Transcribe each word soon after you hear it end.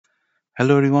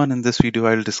Hello everyone, in this video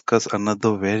I'll discuss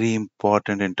another very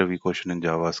important interview question in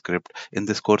JavaScript. In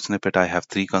this code snippet I have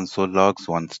three console logs,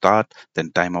 one start, then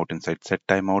timeout inside set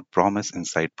timeout, promise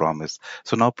inside promise.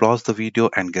 So now pause the video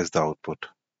and guess the output.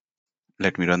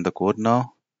 Let me run the code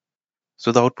now.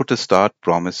 So the output is start,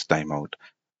 promise, timeout.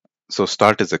 So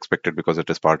start is expected because it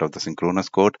is part of the synchronous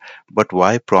code, but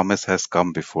why promise has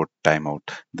come before timeout?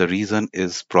 The reason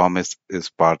is promise is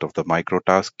part of the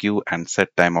microtask queue and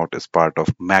set timeout is part of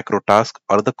macrotask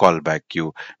or the callback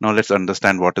queue. Now let's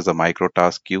understand what is a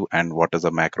microtask queue and what is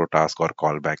a macrotask or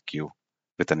callback queue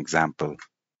with an example.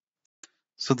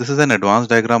 So this is an advanced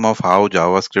diagram of how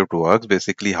JavaScript works,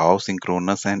 basically how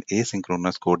synchronous and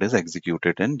asynchronous code is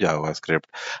executed in JavaScript.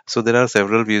 So there are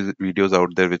several videos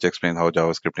out there which explain how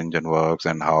JavaScript engine works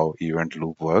and how event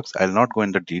loop works. I'll not go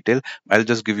into detail. I'll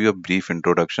just give you a brief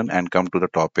introduction and come to the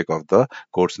topic of the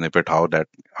code snippet, how that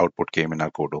output came in our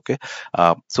code. Okay.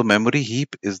 So memory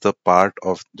heap is the part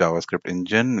of JavaScript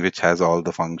engine which has all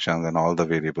the functions and all the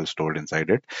variables stored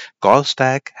inside it. Call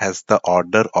stack has the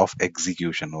order of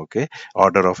execution. Okay,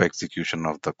 order of execution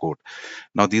of the code.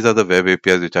 Now these are the web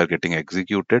APIs which are getting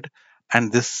executed, and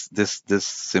this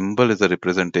symbol is a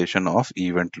representation of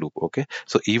event loop. Okay,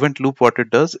 so event loop, what it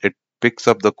does, it picks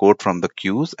up the code from the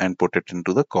queues and put it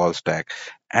into the call stack.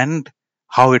 And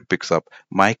how it picks up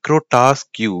micro task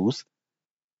queues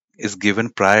is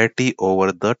given priority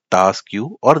over the task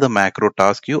queue or the macro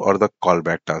task queue or the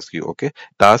callback task queue. Okay,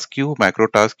 task queue, macro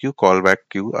task queue, callback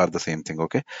queue are the same thing.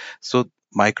 Okay, so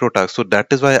micro task, so that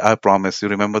is why I promise, you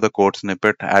remember the code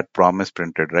snippet had promise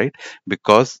printed, right?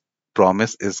 Because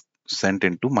promise is sent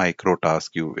into micro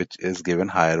task queue, which is given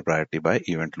higher priority by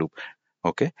event loop.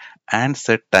 Okay, and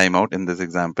set timeout in this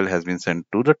example has been sent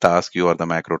to the task queue or the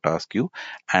macro task queue,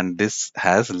 and this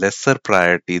has lesser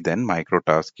priority than micro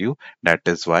task queue. That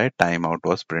is why timeout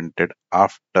was printed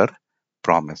after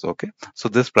promise. Okay, so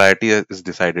this priority is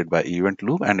decided by event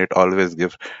loop and it always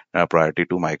gives priority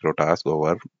to micro task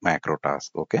over macro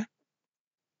task. Okay,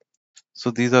 so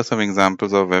these are some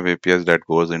examples of web APIs that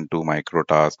goes into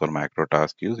microtask or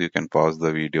macrotask queues. You can pause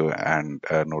the video and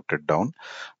note it down.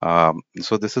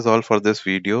 So this is all for this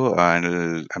video,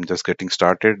 and I'm just getting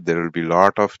started. There will be a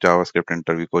lot of JavaScript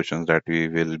interview questions that we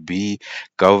will be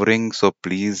covering. So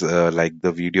please like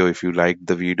the video if you like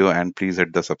the video, and please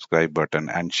hit the subscribe button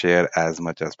and share as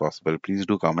much as possible. Please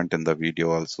do comment in the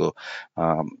video also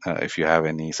if you have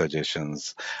any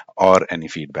suggestions or any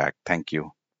feedback. Thank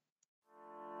you.